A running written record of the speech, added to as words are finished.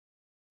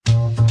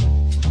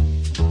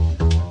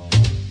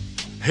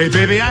Hey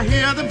baby, I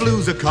hear the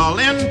blues are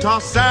calling,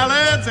 toss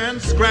salads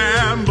and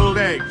scrambled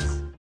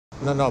eggs.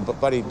 No, but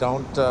buddy,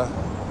 don't,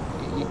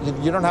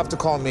 you don't have to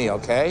call me,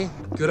 okay?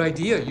 Good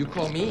idea, you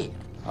call me.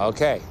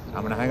 Okay,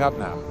 I'm gonna hang up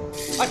now.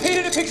 I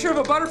painted a picture of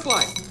a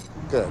butterfly.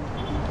 Good.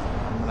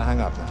 I'm gonna hang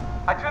up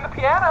now. I tuned the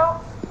piano.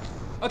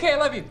 Okay, I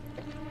love you.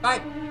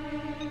 Bye.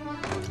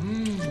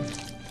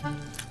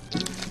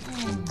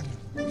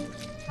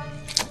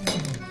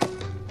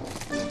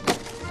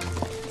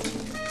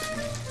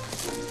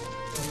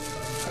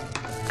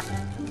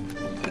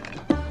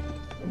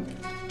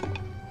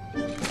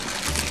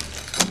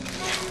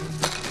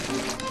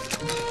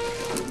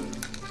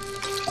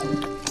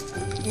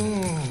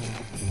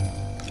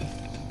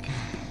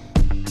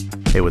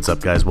 Hey, what's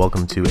up guys?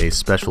 Welcome to a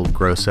special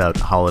gross out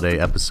holiday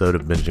episode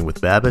of Binging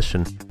with Babish,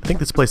 and I think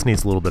this place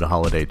needs a little bit of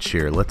holiday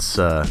cheer. That's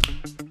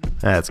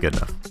good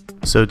enough.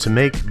 So to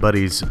make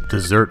Buddy's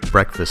dessert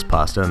breakfast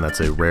pasta, and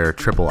that's a rare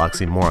triple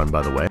oxymoron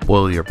by the way,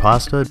 boil your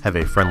pasta, have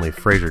a friendly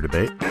Frasier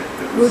debate.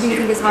 Who do you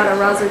think is hotter,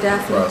 Roz or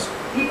Daphne? Roz.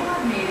 People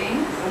have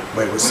meetings.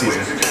 Wait, what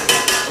season?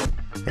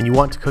 And you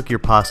want to cook your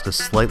pasta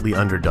slightly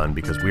underdone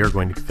because we are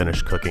going to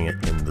finish cooking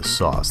it in the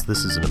sauce.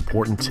 This is an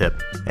important tip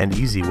and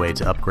easy way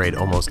to upgrade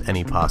almost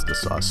any pasta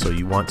sauce. So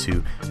you want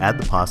to add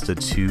the pasta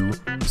to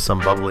some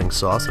bubbling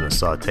sauce in a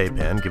sauté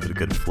pan, give it a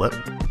good flip.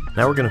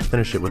 Now we're going to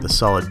finish it with a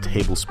solid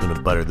tablespoon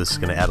of butter. This is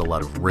going to add a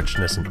lot of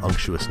richness and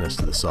unctuousness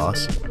to the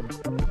sauce.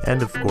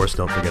 And of course,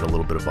 don't forget a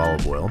little bit of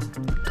olive oil.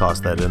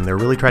 Toss that in there.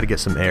 Really try to get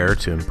some air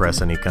to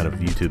impress any kind of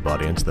YouTube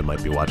audience that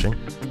might be watching.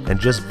 And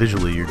just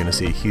visually, you're going to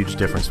see a huge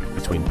difference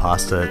between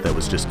pasta that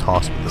was just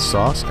tossed with the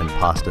sauce and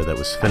pasta that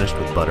was finished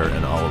with butter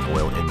and olive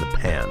oil in the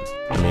pan.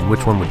 I mean,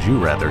 which one would you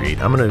rather eat?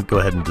 I'm going to go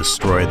ahead and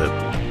destroy the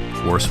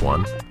worst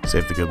one.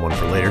 Save the good one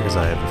for later because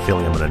I have a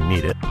feeling I'm going to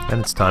need it. And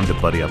it's time to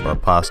buddy up our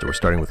pasta. We're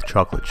starting with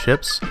chocolate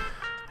chips,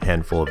 a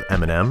handful of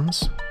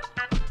M&M's,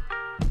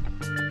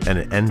 and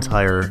an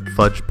entire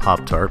fudge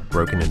Pop-Tart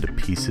broken into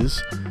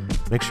pieces.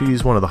 Make sure you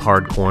use one of the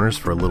hard corners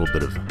for a little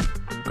bit of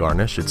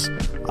garnish. It's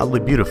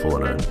oddly beautiful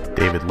in a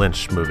David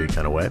Lynch movie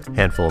kind of way.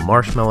 Handful of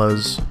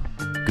marshmallows,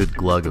 good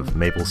glug of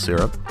maple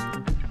syrup,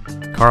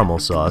 caramel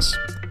sauce,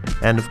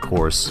 and of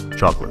course,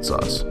 chocolate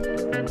sauce.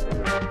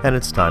 And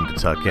it's time to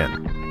tuck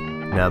in.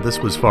 Now this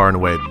was far and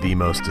away the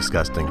most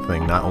disgusting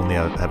thing not only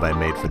have I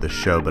made for this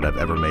show, but I've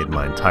ever made in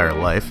my entire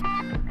life.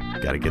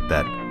 Gotta get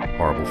that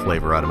horrible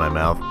flavor out of my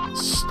mouth.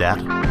 Stat.